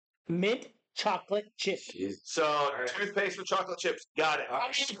 Mint chocolate chip. Jeez. So, toothpaste with chocolate chips. Got it.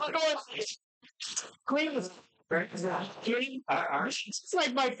 Clean. It's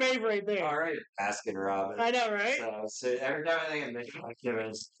like my favorite there. All right, Baskin Robbins. I know, right? So every time I think of Michigan, I give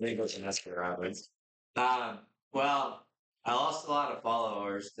it Baskin Robbins. Well, I lost a lot of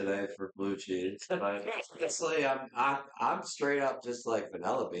followers today for blue cheese, but honestly, I'm straight up just like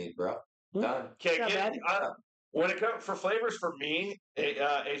vanilla bean, bro. Done. When it comes for flavors for me,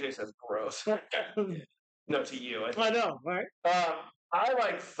 AJ says gross. No, to you. I know, right? I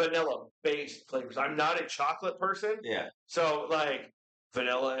like vanilla-based flavors. I'm not a chocolate person. Yeah. So, like,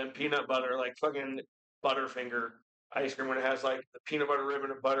 vanilla and peanut butter, like fucking Butterfinger ice cream when it has, like, the peanut butter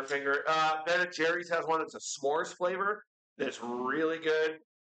ribbon of Butterfinger. Ben & Jerry's has one that's a s'mores flavor that's really good.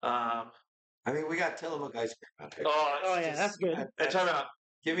 I mean, we got Tillamook ice cream out here. Oh yeah, that's good. And time out.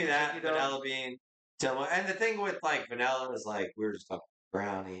 Give me that, vanilla bean, Tillamook. And the thing with, like, vanilla is, like, we were just talking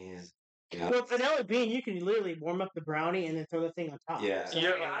brownies. Yeah. Well, vanilla bean, you can literally warm up the brownie and then throw the thing on top. Yeah. So,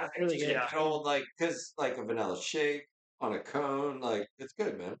 it's really good. Yeah. Old, like, because, like, a vanilla shake on a cone, like, it's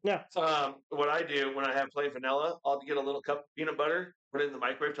good, man. Yeah. What I do when I have plain vanilla, I'll get a little cup of peanut butter, put it in the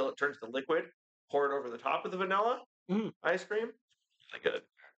microwave till it turns to liquid, pour it over the top of the vanilla ice cream. Really good.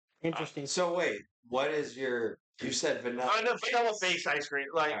 Interesting. So, wait, what is you said vanilla? I know vanilla-based ice cream.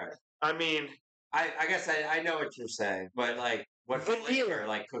 Like, right. I mean... I guess I know what you're saying, but, like, what flavor?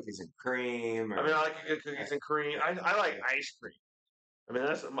 Like cookies and cream? Or... I mean, I like a good cookies and cream. I like ice cream. I mean,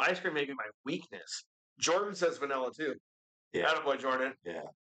 ice cream may be my weakness. Jordan says vanilla, too. Yeah. Attaboy, Jordan. Yeah.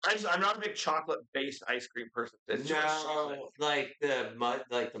 I'm not a big chocolate-based ice cream person. It's like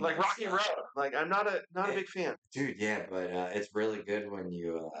like Rocky Road. Like, I'm not a big fan. Dude, yeah, but it's really good when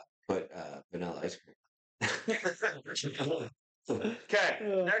you put vanilla ice cream.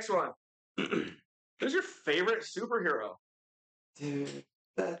 Okay, next one. Who's your favorite superhero? Dude,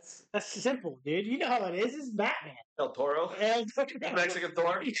 that's simple, dude. You know how it is. It's Batman. El Toro? Mexican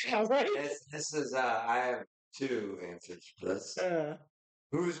Thor? Yeah, right? This is, I have 2 answers for this.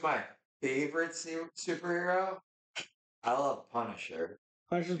 Who's my favorite superhero? I love Punisher.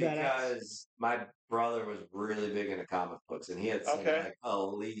 Punisher's because my brother was really big into comic books, and he had some like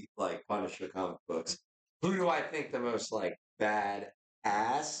elite like Punisher comic books. Who do I think the most like bad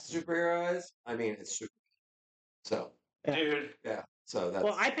ass superhero is? I mean, it's Superman. So, dude, yeah. So that's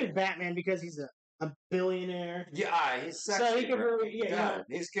I think Batman because he's a billionaire. Yeah, he's sexy. So he can really,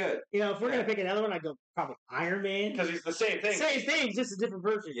 he's good. You know, if we're gonna pick another one, I'd go probably Iron Man because he's the same thing. Same thing, just a different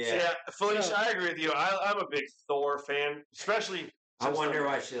version. Yeah, Felicia, I agree with you. I'm a big Thor fan, especially. I wonder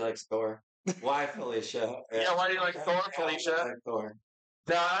why she likes Thor. Why, Felicia? Yeah, why do you like Thor, Felicia? I like Thor.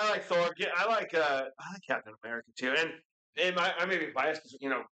 No, I like Thor. I like Captain America too, and I may be biased because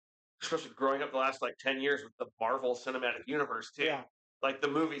especially growing up the last like 10 years with the Marvel Cinematic Universe too. Yeah. Like the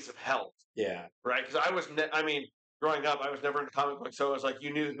movies have helped. Yeah. Right, because growing up, I was never into comic books, so it was like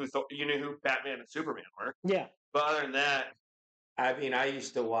you knew who Batman and Superman were. Yeah. But other than that, I mean, I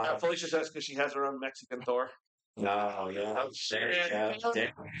used to watch. Felicia says because she has her own Mexican Thor. No, yeah. Oh, shit.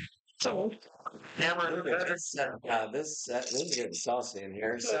 This is getting saucy in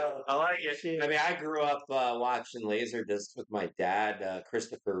here. So I like it. I mean, I grew up watching Laserdisc with my dad,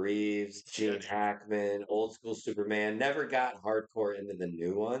 Christopher Reeves, Gene Hackman, old school Superman. Never got hardcore into the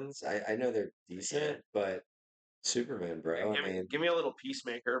new ones. I know they're decent, but Superman, bro. Give me a little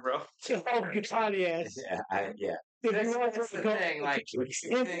Peacemaker, bro. Oh, God, yes. Yeah. That's the thing. Like, you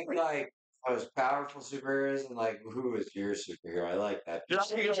think like most powerful superheroes and like who is your superhero? I like that.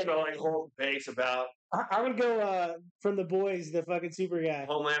 Just because I like whole base about I would go from the boys, the fucking super guy.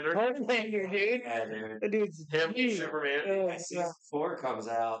 Homelander. Homelander, dude. Yeah, dude. The dude's Him, huge. Superman. Season 4 comes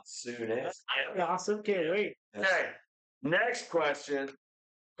out soon. Awesome. Can't wait. Okay. Next question.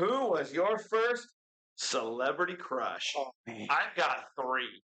 Who was your first celebrity crush? Oh, man. I've got 3.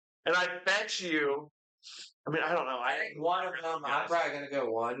 And I bet you, I mean, I don't know. I think one of them, I'm probably going to go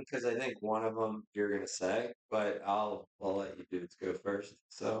one because I think one of them you're going to say, but I'll let you dudes go first.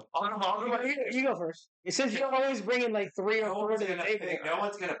 So You go first. It says you're always bringing like 3 or 4 to the table. No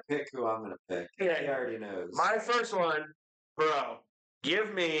one's going to pick who I'm going to pick. Yeah. He already knows. My first one, bro,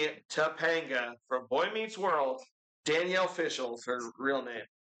 give me Topanga from Boy Meets World. Danielle Fishel's her real name.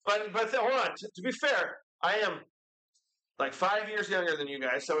 But hold on. To be fair, I am like 5 years younger than you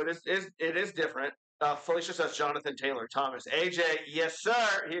guys, so it is different. Felicia says Jonathan Taylor Thomas. AJ, yes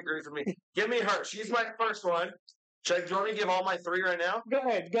sir. He agrees with me. Give me her. She's my first one. Do you want me to give all my 3 right now? Go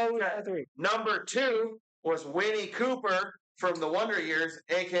ahead. Go with 3. Number 2 was Winnie Cooper from the Wonder Years,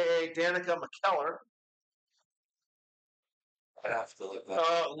 a.k.a. Danica McKellar. I'd have to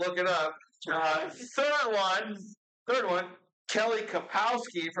look it up. Third one, Kelly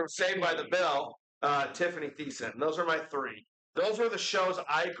Kapowski from Saved by the Bell, Tiffany Thiessen. Those are my 3. Those were the shows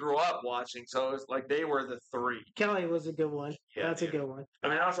I grew up watching, so it was like they were the 3. Kelly was a good one. Yeah, that's a good one. I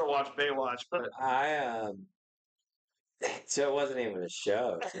mean, I also watched Baywatch, but so it wasn't even a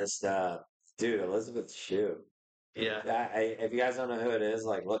show. Just dude, Elizabeth Shue. Yeah. If you guys don't know who it is,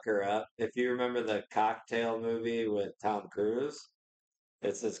 like look her up. If you remember the Cocktail movie with Tom Cruise,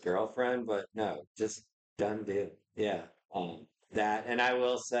 it's his girlfriend, but no, just done deal. Yeah. That, and I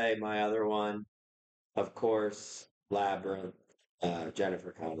will say my other one, of course, Labyrinth,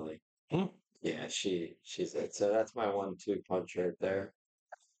 Jennifer Connelly. Yeah, she's it. So that's my 1-2 punch right there.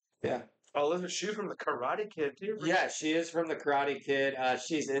 Yeah. Oh, Elizabeth Shue from the Karate Kid too. Yeah, she is from the Karate Kid.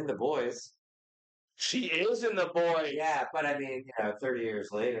 She's in The Boys. She is in The Boys. Yeah, but I mean, 30 years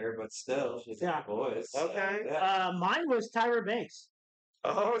later, but still, she's in The Boys. Okay. Yeah. Mine was Tyra Banks.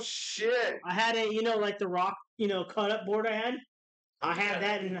 Oh shit! I had a like the rock cut up board I had. I had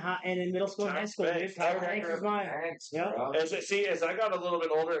that in middle school and high school. Tyra Banks was mine. As I got a little bit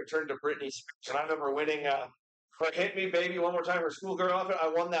older, it turned to Britney Spears, and I remember winning for "Hit Me, Baby" one more time for schoolgirl outfit. I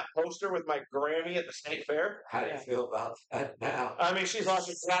won that poster with my Grammy at the state fair. How do you feel about that now? I mean, she's lost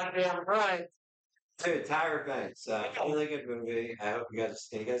her goddamn mind. Dude, Tyra Banks, really good movie. I hope you guys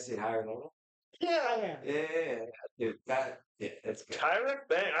see Higher Level. Yeah. Dude, it's good. Tyra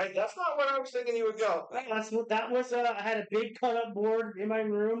Banks. That's not what I was thinking you would go. That was. I had a big cut up board in my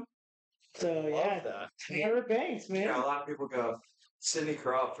room. So Love that. Tyra Banks, man. A lot of people go Cindy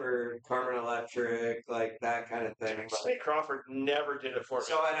Crawford, Carmen Electric, like that kind of thing. Cindy Crawford never did it for me.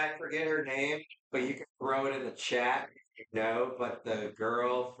 So, and I forget her name, but you can throw it in the chat if you know. But the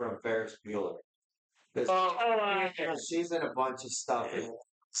girl from Ferris Bueller. She's in a bunch of stuff in the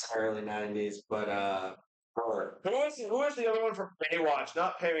early 90s, but her. Who is the other one from Baywatch?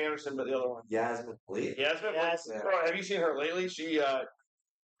 Not Pam Anderson, but the other one. Yasmin Bleeth. Yasmin Bleeth. Bro, have you seen her lately? She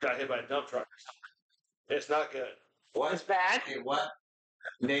got hit by a dump truck or something. It's not good. What? It's bad? Hey, what?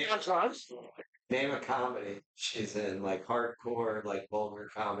 Name a comedy she's in, like hardcore, like vulgar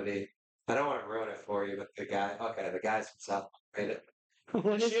comedy. I don't want to ruin it for you, but the guy's from South made it.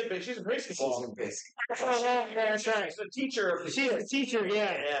 She's a basketball. She's in basketball. That's right. She's a teacher. She's a teacher,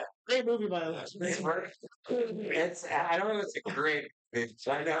 yeah. Great movie, by the way. I don't know if it's a great movie.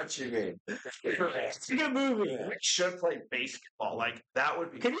 I know what you mean. It's a good movie. We should play basketball. Like, that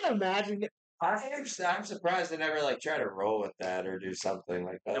would be... Can you imagine? I'm surprised they never try to roll with that or do something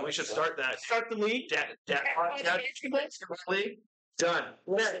like that. And we should start that. Start the league. Dad League. Done.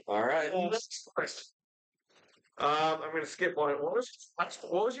 All right. I'm going to skip one. What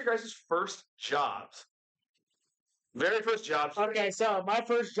was your guys' first jobs? Very first jobs. Okay, so my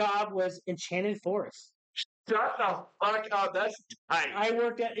first job was Enchanted Forest. Shut the fuck up. That's tight. I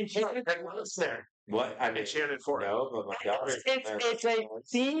worked at Enchanted Forest. There. What? I mean, Enchanted Forest. No, but my daughter. It's a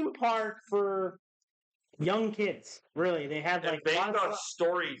theme park for young kids. Really, they have like based on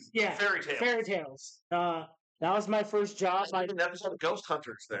stories. Yeah, fairy tales. That was my first job. I did an episode of Ghost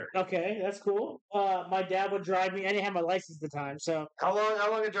Hunters there. Okay, that's cool. My dad would drive me. I didn't have my license at the time, so how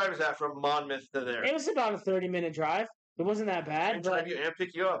long a drive is that from Monmouth to there? It was about a 30-minute drive. It wasn't that bad. He'd drive you and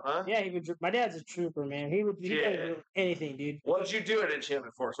pick you up, huh? Yeah, he would. My dad's a trooper, man. He would do anything, dude. What did you do at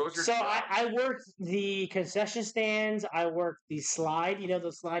Enchanted Forest? What was your job? I worked the concession stands. I worked the slide. You know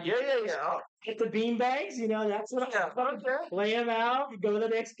the slide. Yeah. Get the bean bags. That's what I lay them out. Go to the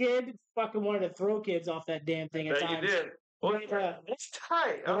next kid. Fucking wanted to throw kids off that damn thing at times. You did. Well, it's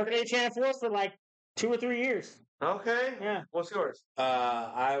tight. I worked at Channel 4 for like 2 or 3 years. Okay. Yeah. What's yours?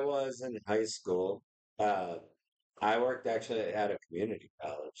 I was in high school. I worked actually at a community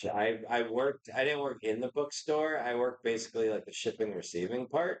college. I didn't work in the bookstore. I worked basically like the shipping and receiving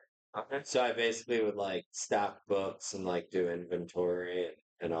part. Okay. So I basically would like stock books and like do inventory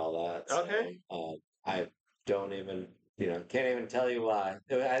and all that. Okay. So, I don't even, can't even tell you why.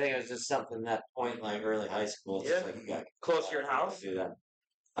 I think it was just something that point, like early high school. Yeah. Like you got Close to your house. do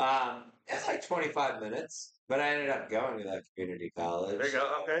that. It's like 25 minutes, but I ended up going to that community college. There you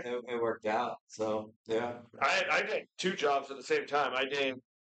go. Okay. It worked out. So yeah. I did 2 jobs at the same time. I did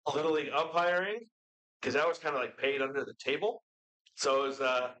Little League umpiring because that was kind of like paid under the table. So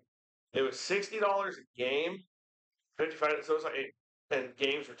it was $60 a game, 55. So it was like, and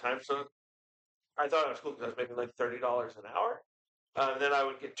games were timed. So I thought it was cool because I was making like $30 an hour. Then I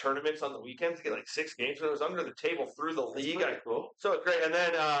would get tournaments on the weekends, get like 6 games, and it was under the table through the league. Cool. So it's great. And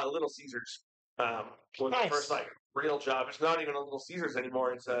then Little Caesars was Nice. the first like real job. It's not even a Little Caesars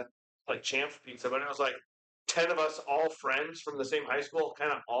anymore. It's a like Champs Pizza, but it was like 10 of us, all friends from the same high school,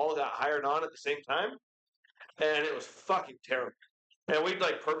 kind of all got hired on at the same time, and it was fucking terrible. And we'd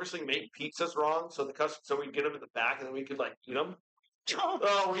like purposely make pizzas wrong, so so we'd get them in the back, and then we could like eat them.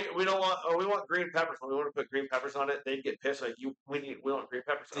 Oh, we don't want. Oh, we want green peppers. When we want to put green peppers on it, they'd get pissed. Like we want green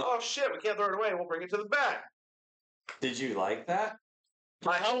peppers. Oh shit, we can't throw it away. We'll bring it to the back. Did you like that?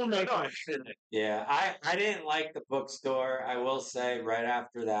 My homemaker. Yeah, I didn't like the bookstore. I will say, right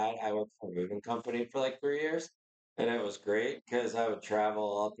after that, I worked for a moving company for like 3 years, and it was great because I would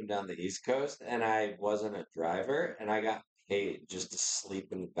travel up and down the East Coast, and I wasn't a driver, and I got paid just to sleep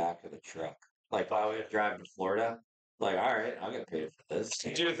in the back of the truck. Like while we would drive to Florida, like, all right, I'll get paid for this.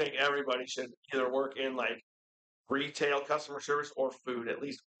 I do think everybody should either work in like retail customer service or food at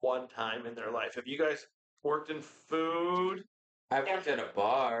least one time in their life. Have you guys worked in food? I worked at a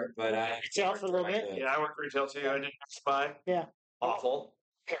bar, but I Retail for a little bit. Yeah, I worked retail too. I did Spy. Yeah. Awful.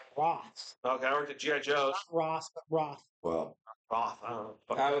 Roth's. Okay, I worked at G.I. Joe's. Not Ross, but Roth. well, Roth. I don't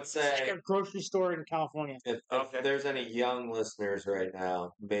know. I would It's like say a grocery store in California. if Okay. there's any young listeners right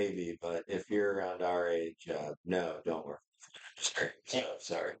now, maybe, but if you're around our age, no, don't work.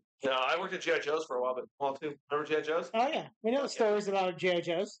 Sorry. No, I worked at G.I. Joe's for a while, but Paul too. Remember G.I. Joe's? Oh yeah, we know stories about G.I.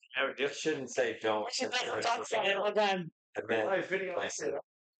 Joe's. Yeah, we You did. shouldn't say don't. One time. And then, Nice video.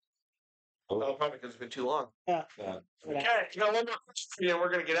 Oh, probably because it's been too long. Yeah. Okay, one more question for you, and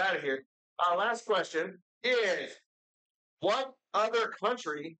we're going to get out of here. Our last question is: what other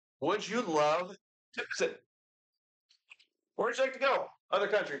country would you love to visit? Where would you like to go? Other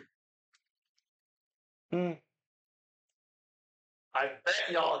country. Hmm. I bet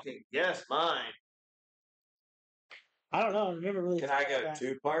y'all can guess mine. I don't know. I've never really. can I thought go about that.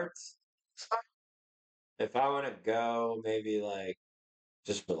 2 parts? If I want to go, maybe like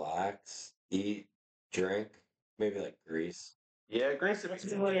just relax, eat, drink, maybe like Greece. Yeah, Greece.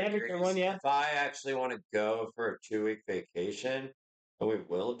 Well, yeah, every one, yeah. If I actually want to go for a 2-week vacation, and we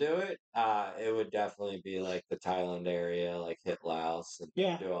will do it, it would definitely be like the Thailand area, like hit Laos and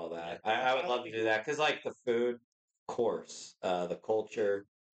Yeah. do all that. I would love to do that because like the food, of course, the culture.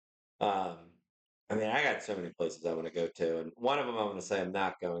 I mean, I got so many places I want to go to, and one of them I'm going to say I'm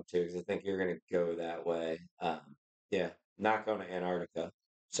not going to because I think you're going to go that way. Yeah, not going to Antarctica.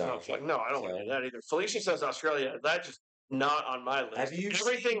 No, it's like, no, I don't want to do that either. Felicia says Australia. That's just not on my list. Have you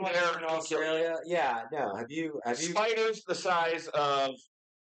everything seen there in Australia? Yeah, no. Have you? Spiders the size of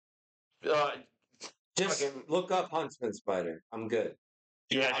Just fucking- look up huntsman spider. I'm good.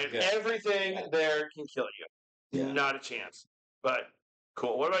 yeah, I'm dude, good. everything there can kill you. Yeah. Not a chance. But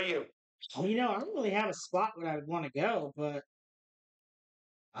cool. What about you? Well, I don't really have a spot where I would want to go, but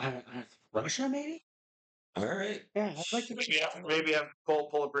Russia maybe. All right. Yeah, I'd like to. Maybe have pull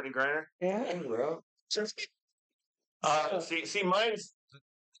a Brittany Griner. Yeah. Hey, bro. See, mine's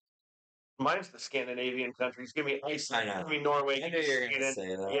the Scandinavian countries. Give me Iceland. I know. Give me Norway. I Give knew me you were going to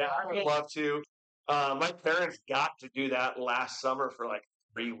Sweden. say that. Yeah, I would love to. My parents got to do that last summer for like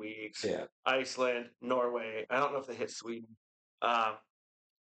 3 weeks. Yeah. Iceland, Norway. I don't know if they hit Sweden. I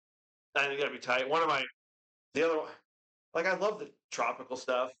think that'd be tight. The other one, like I love the tropical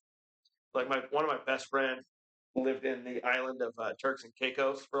stuff. Like one of my best friends lived in the island of Turks and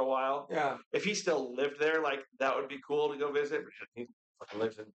Caicos for a while. Yeah. If he still lived there, like that would be cool to go visit. He fucking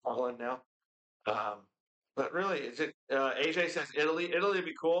lives in Holland now. But really, is it? AJ says Italy. Italy would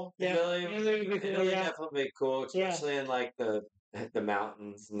be cool. Yeah. Italy would Yeah. definitely be cool, especially in like the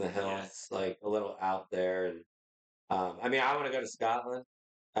mountains and the hills, like a little out there. And I mean, I want to go to Scotland.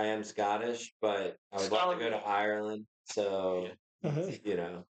 I am Scottish, but I would love to go to Ireland. So Uh-huh.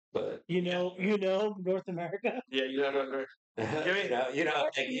 But you know, North America. Yeah, you know North America. North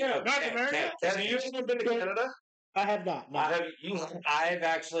America. Have you ever been to Canada? I have not. No. I've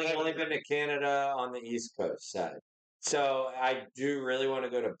actually only been to Canada on the East Coast side. So I do really want to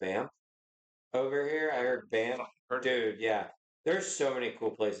go to Banff over here. I heard Banff. Dude, yeah. There's so many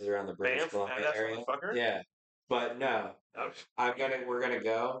cool places around the British Columbia area. Yeah. But no. We're gonna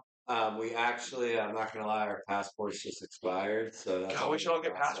go. We actually, I'm not gonna lie, our passports just expired. So that's we should all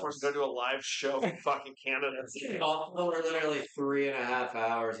get passports and go do a live show from fucking Canada. We're literally 3.5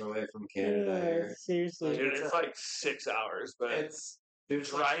 hours away from Canada here. Seriously. Dude, it's like 6 hours, but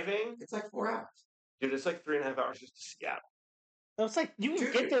driving? It's like 4 hours. Dude, it's like 3.5 hours just to Seattle. It's like you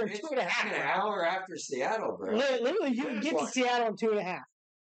can get there in 2.5 an hour after Seattle, bro. Literally, you can get to Seattle in 2.5.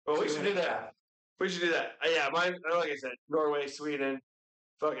 Well, we should do that. We should do that. Yeah, mine, like I said, Norway, Sweden,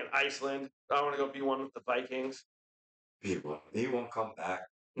 fucking Iceland. I want to go be one with the Vikings. He won't come back.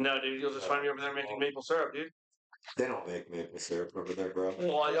 No, dude, you'll just find me over there making maple syrup, dude. They don't make maple syrup over there, bro.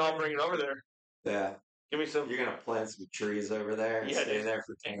 Well, I'll bring it over there. Yeah. Give me some. You're going to plant some trees over there and stay there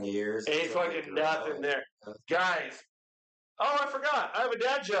for 10 years. Ain't fucking nothing there. Guys. Oh, I forgot. I have a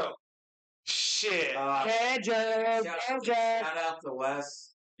dad joke. Shit. Dad joke. Shout out to Wes.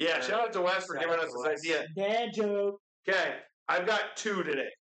 Yeah, shout out to Wes for giving us this idea. Dad joke. Okay, I've got 2 today.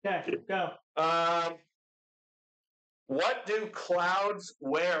 Okay, go. What do clouds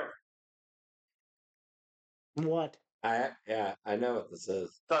wear? What? I know what this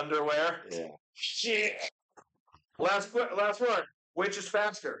is. Thunderwear. Yeah. Shit. Last one. Which is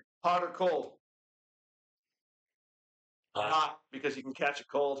faster, hot or cold? Hot, because you can catch a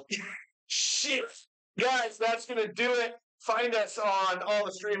cold. Shit. Guys, that's going to do it. Find us on all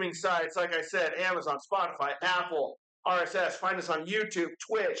the streaming sites. Like I said, Amazon, Spotify, Apple, RSS. Find us on YouTube,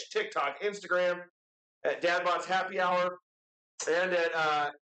 Twitch, TikTok, Instagram, at Dad Bods Happy Hour, and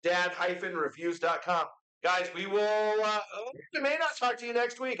at dad-reviews.com. Guys, we will. We may not talk to you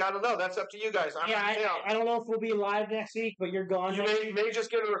next week. I don't know. That's up to you guys. I don't know if we'll be live next week, but you're gone. You may just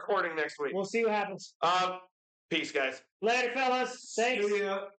get a recording next week. We'll see what happens. Peace, guys. Later, fellas. Thanks. See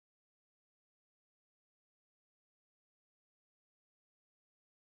ya.